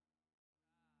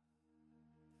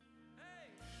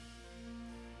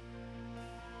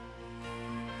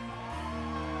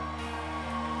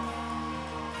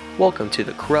Welcome to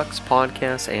the Crux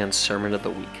Podcast and Sermon of the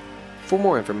Week. For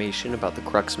more information about the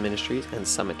Crux Ministries and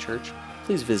Summit Church,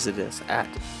 please visit us at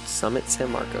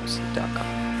summitsanmarcos.com.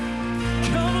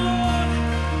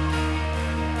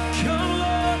 Come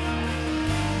Lord,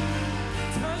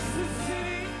 touch the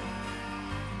city.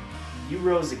 You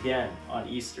rose again on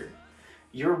Easter.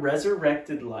 Your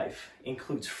resurrected life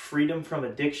includes freedom from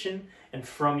addiction and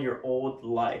from your old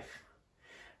life.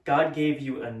 God gave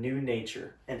you a new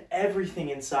nature, and everything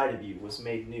inside of you was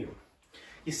made new.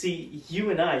 You see, you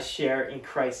and I share in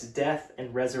Christ's death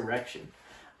and resurrection.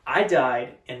 I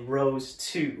died and rose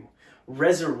too.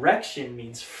 Resurrection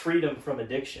means freedom from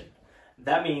addiction.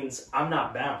 That means I'm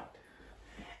not bound.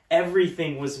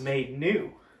 Everything was made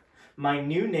new. My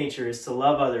new nature is to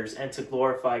love others and to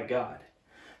glorify God.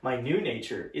 My new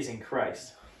nature is in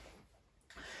Christ.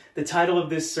 The title of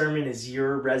this sermon is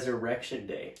Your Resurrection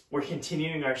Day. We're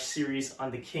continuing our series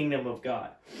on the kingdom of God.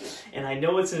 And I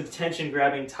know it's an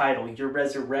attention-grabbing title, Your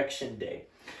Resurrection Day.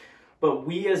 But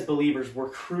we as believers were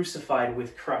crucified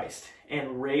with Christ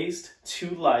and raised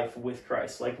to life with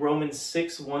Christ. Like Romans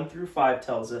 6, 1 through 5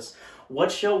 tells us, what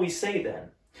shall we say then?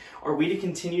 Are we to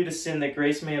continue to sin that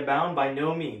grace may abound? By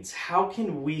no means. How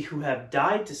can we who have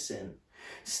died to sin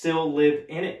still live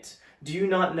in it? Do you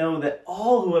not know that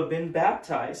all who have been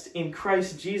baptized in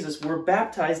Christ Jesus were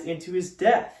baptized into his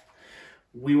death?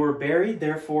 We were buried,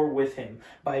 therefore, with him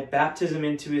by baptism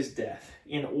into his death,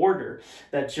 in order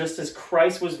that just as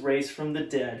Christ was raised from the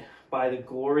dead by the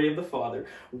glory of the Father,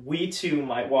 we too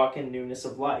might walk in newness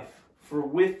of life.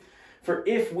 For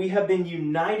if we have been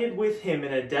united with him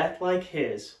in a death like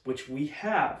his, which we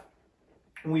have,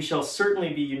 we shall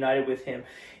certainly be united with him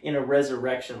in a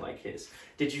resurrection like his.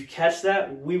 Did you catch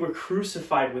that? We were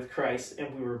crucified with Christ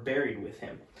and we were buried with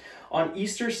him. On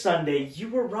Easter Sunday, you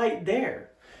were right there.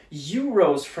 You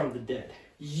rose from the dead.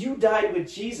 You died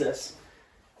with Jesus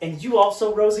and you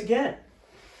also rose again.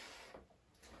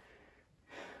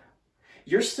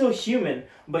 You're still human,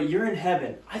 but you're in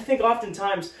heaven. I think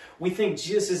oftentimes we think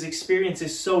Jesus' experience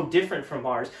is so different from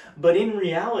ours, but in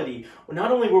reality,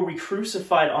 not only were we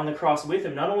crucified on the cross with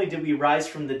him, not only did we rise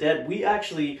from the dead, we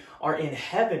actually are in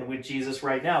heaven with Jesus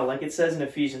right now, like it says in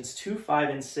Ephesians 2, 5,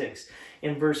 and 6.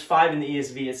 In verse 5 in the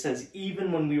ESV, it says,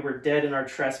 even when we were dead in our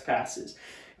trespasses,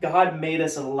 God made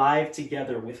us alive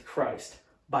together with Christ.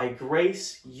 By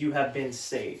grace, you have been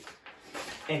saved.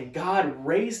 And God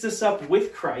raised us up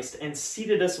with Christ and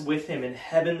seated us with him in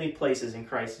heavenly places in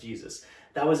Christ Jesus.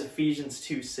 That was Ephesians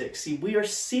 2, 6. See, we are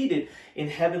seated in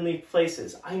heavenly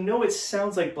places. I know it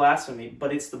sounds like blasphemy,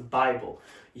 but it's the Bible.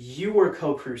 You were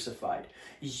co-crucified.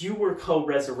 You were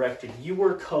co-resurrected. You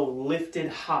were co-lifted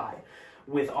high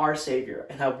with our Savior.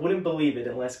 And I wouldn't believe it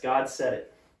unless God said it.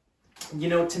 You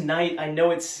know, tonight, I know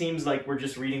it seems like we're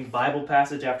just reading Bible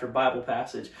passage after Bible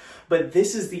passage, but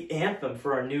this is the anthem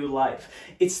for our new life.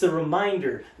 It's the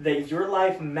reminder that your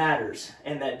life matters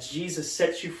and that Jesus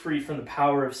sets you free from the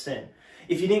power of sin.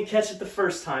 If you didn't catch it the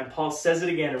first time, Paul says it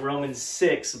again in Romans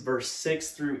 6, verse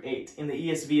 6 through 8. In the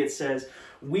ESV, it says,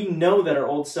 we know that our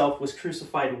old self was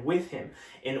crucified with him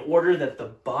in order that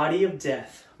the body of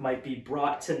death might be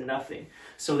brought to nothing,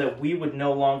 so that we would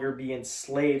no longer be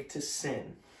enslaved to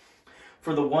sin.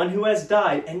 For the one who has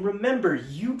died, and remember,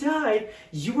 you died,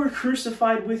 you were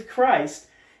crucified with Christ,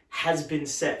 has been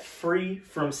set free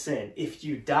from sin. If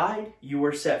you died, you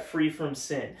were set free from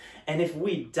sin. And if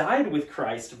we died with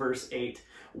Christ, verse 8,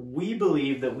 we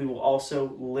believe that we will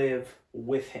also live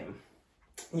with him.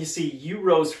 You see, you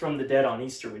rose from the dead on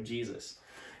Easter with Jesus.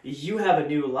 You have a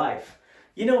new life.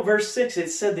 You know, verse 6,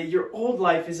 it said that your old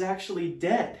life is actually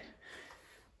dead.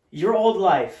 Your old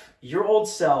life, your old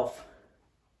self,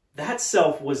 that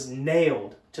self was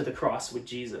nailed to the cross with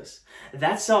Jesus.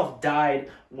 That self died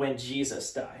when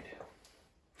Jesus died.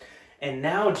 And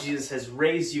now Jesus has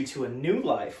raised you to a new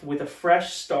life with a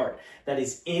fresh start that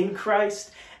is in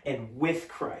Christ and with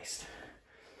Christ.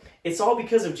 It's all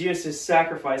because of Jesus'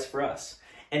 sacrifice for us.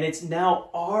 And it's now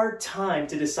our time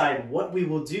to decide what we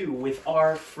will do with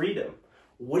our freedom.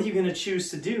 What are you going to choose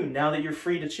to do now that you're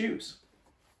free to choose?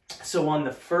 So on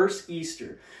the first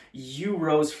Easter, you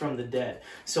rose from the dead.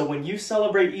 So when you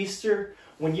celebrate Easter,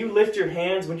 when you lift your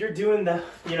hands, when you're doing the,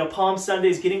 Palm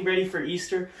Sundays, getting ready for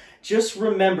Easter, just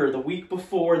remember the week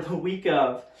before, the week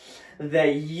of,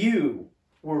 that you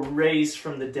were raised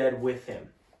from the dead with him.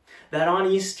 That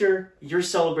on Easter, you're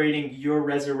celebrating your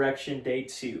resurrection day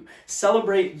too.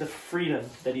 Celebrate the freedom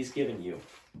that he's given you.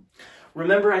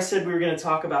 Remember I said we were going to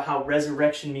talk about how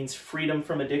resurrection means freedom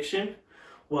from addiction?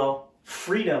 Well,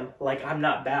 freedom like I'm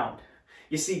not bound.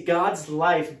 You see, God's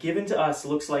life given to us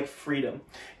looks like freedom.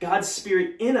 God's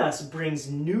Spirit in us brings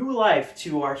new life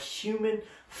to our human,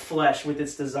 flesh with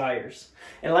its desires.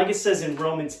 And like it says in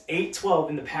Romans 8:12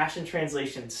 in the Passion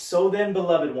Translation, so then,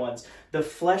 beloved ones, the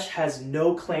flesh has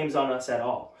no claims on us at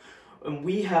all. And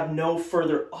we have no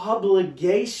further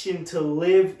obligation to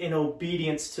live in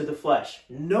obedience to the flesh.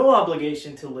 No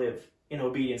obligation to live in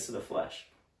obedience to the flesh.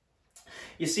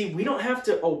 You see, we don't have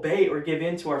to obey or give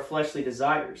in to our fleshly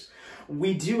desires.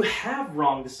 We do have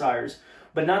wrong desires,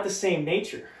 but not the same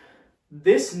nature.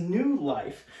 This new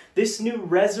life, this new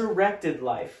resurrected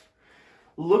life,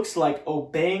 looks like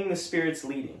obeying the Spirit's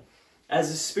leading,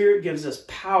 as the Spirit gives us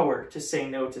power to say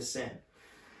no to sin.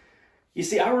 You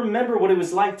see, I remember what it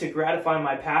was like to gratify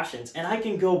my passions, and I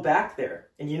can go back there.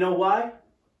 And you know why?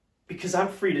 Because I'm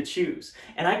free to choose.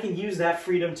 And I can use that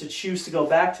freedom to choose to go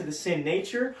back to the sin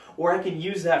nature, or I can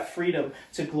use that freedom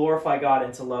to glorify God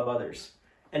and to love others.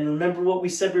 And remember what we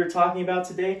said we were talking about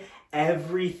today?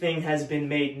 Everything has been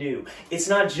made new. It's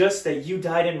not just that you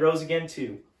died and rose again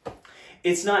too.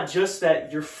 It's not just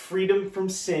that your freedom from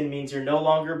sin means you're no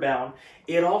longer bound.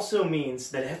 It also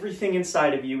means that everything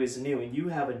inside of you is new and you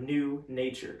have a new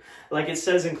nature. Like it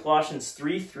says in Colossians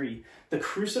 3:3, the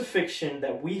crucifixion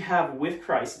that we have with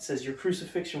Christ, it says your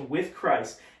crucifixion with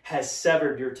Christ has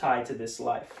severed your tie to this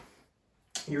life.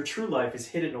 Your true life is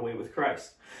hidden away with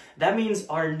Christ. That means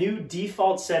our new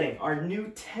default setting, our new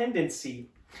tendency,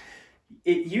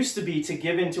 it used to be to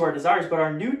give in to our desires, but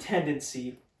our new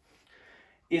tendency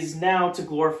is now to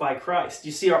glorify Christ.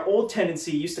 You see, our old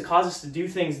tendency used to cause us to do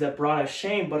things that brought us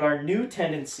shame, but our new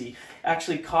tendency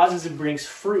actually causes and brings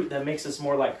fruit that makes us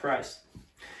more like Christ.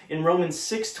 In Romans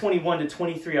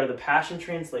 6:21-23 out of the Passion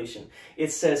Translation,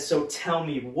 it says, so tell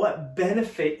me, what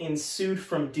benefit ensued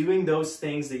from doing those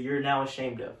things that you're now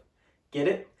ashamed of? Get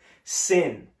it?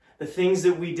 Sin. The things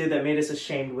that we did that made us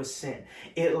ashamed was sin.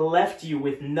 It left you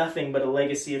with nothing but a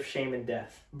legacy of shame and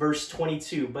death. Verse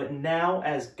 22, but now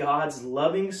as God's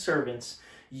loving servants,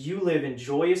 you live in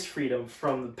joyous freedom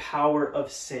from the power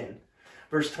of sin.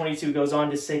 Verse 22 goes on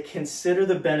to say, consider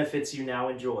the benefits you now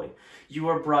enjoy. You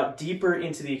are brought deeper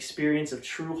into the experience of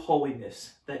true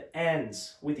holiness that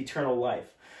ends with eternal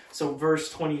life. So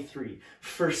verse 23,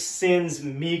 for sin's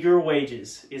meager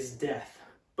wages is death.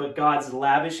 But God's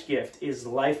lavish gift is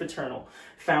life eternal,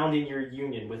 found in your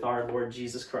union with our Lord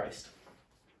Jesus Christ.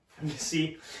 You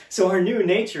see, so our new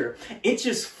nature, it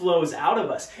just flows out of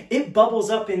us. It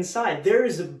bubbles up inside. There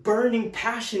is a burning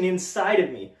passion inside of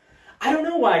me. I don't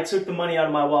know why I took the money out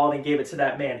of my wallet and gave it to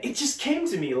that man. It just came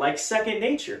to me like second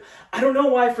nature. I don't know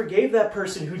why I forgave that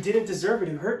person who didn't deserve it,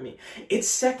 who hurt me. It's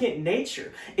second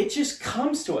nature. It just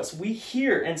comes to us. We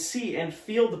hear and see and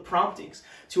feel the promptings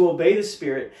to obey the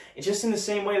Spirit, just in the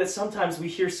same way that sometimes we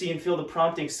hear, see, and feel the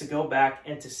promptings to go back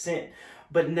and to sin.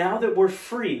 But now that we're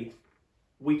free,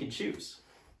 we can choose.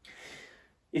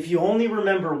 If you only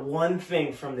remember one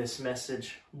thing from this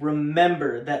message,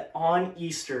 remember that on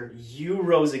Easter, you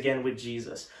rose again with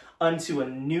Jesus unto a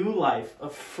new life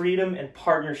of freedom and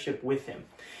partnership with him.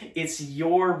 It's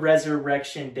your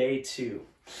resurrection day too.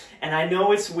 And I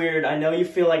know it's weird. I know you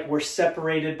feel like we're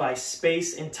separated by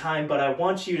space and time, but I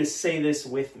want you to say this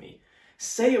with me.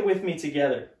 Say it with me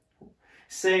together.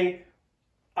 Say,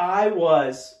 I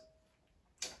was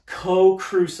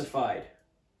co-crucified,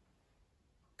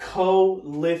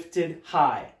 co-lifted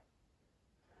high.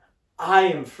 I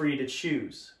am free to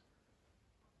choose.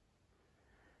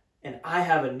 And I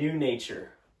have a new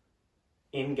nature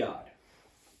in God.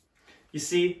 You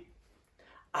see,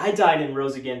 I died and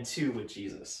rose again too with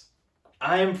Jesus.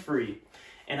 I am free,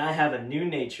 and I have a new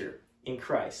nature in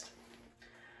Christ.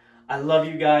 I love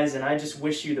you guys, and I just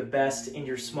wish you the best in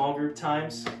your small group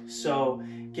times. So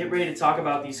get ready to talk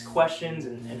about these questions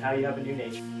and how you have a new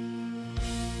nature.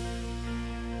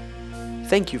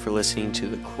 Thank you for listening to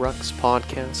the Crux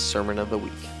Podcast Sermon of the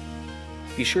Week.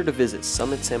 Be sure to visit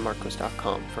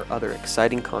summitsanmarcos.com for other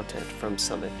exciting content from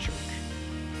Summit Church.